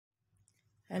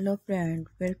Hello friend,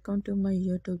 welcome to my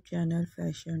YouTube channel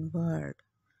Fashion World.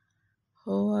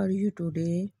 How are you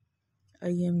today? I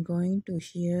am going to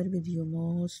share with you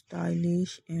most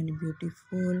stylish and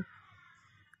beautiful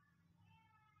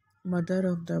mother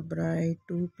of the bride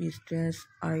two-piece dress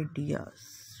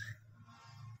ideas.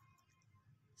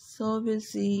 So we'll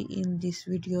see in this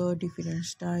video different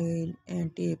style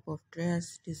and type of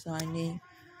dress designing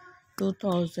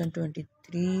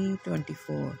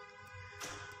 2023-24.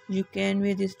 You can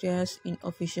wear this dress in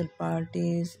official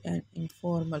parties and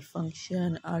informal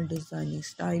function, all designing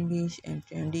stylish and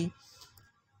trendy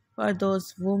for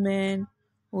those women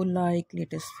who like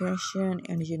latest fashion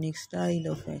and unique style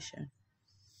of fashion.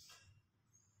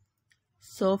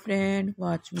 So friend,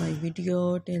 watch my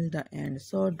video till the end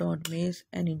so don't miss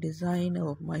any design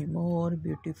of my more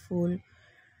beautiful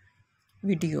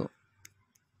video.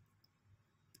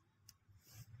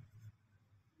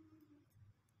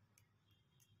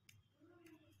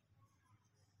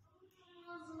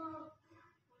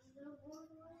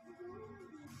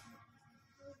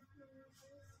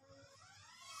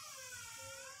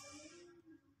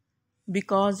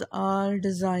 Because all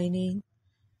designing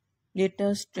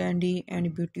latest, trendy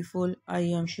and beautiful, I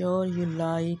am sure you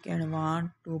like and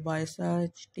want to buy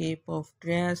such type of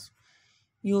dress.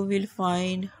 You will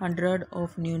find hundred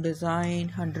of new design,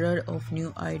 hundred of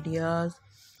new ideas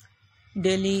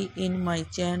daily in my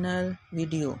channel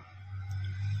video.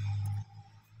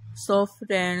 So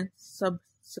friends,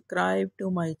 subscribe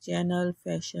to my channel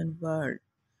Fashion World.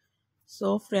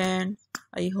 So friend,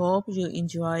 I hope you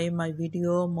enjoy my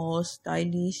video most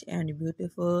stylish and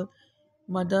beautiful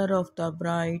mother of the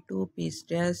bride two-piece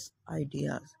dress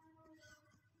ideas.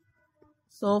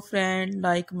 So friend,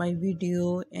 like my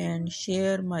video and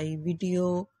share my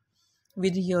video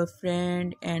with your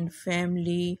friend and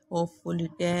family. Hopefully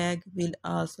tag will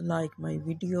also like my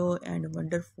video and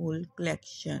wonderful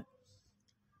collection.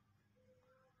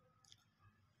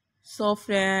 So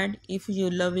friend, if you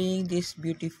loving this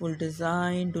beautiful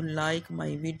design, do like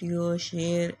my video,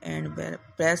 share and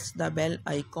press the bell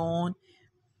icon.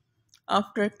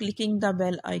 After clicking the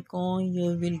bell icon,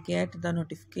 you will get the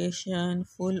notification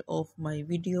full of my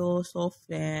videos. So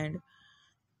friend,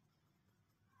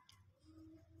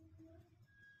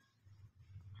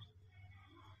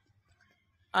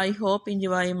 I hope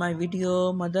enjoy my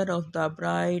video Mother of the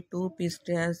Bride two-piece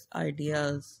dress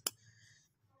ideas.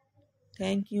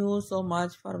 Thank you so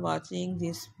much for watching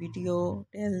this video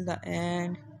till the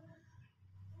end.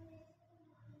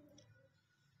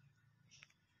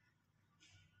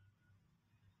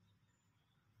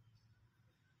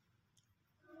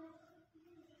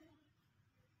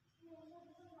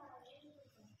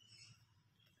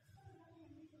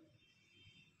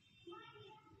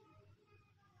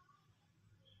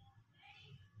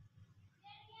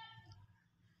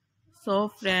 So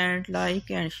friend, like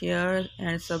and share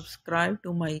and subscribe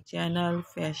to my channel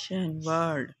Fashion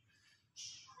World.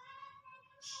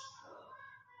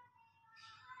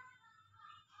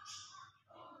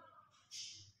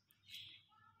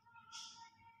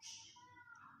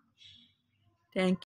 Thank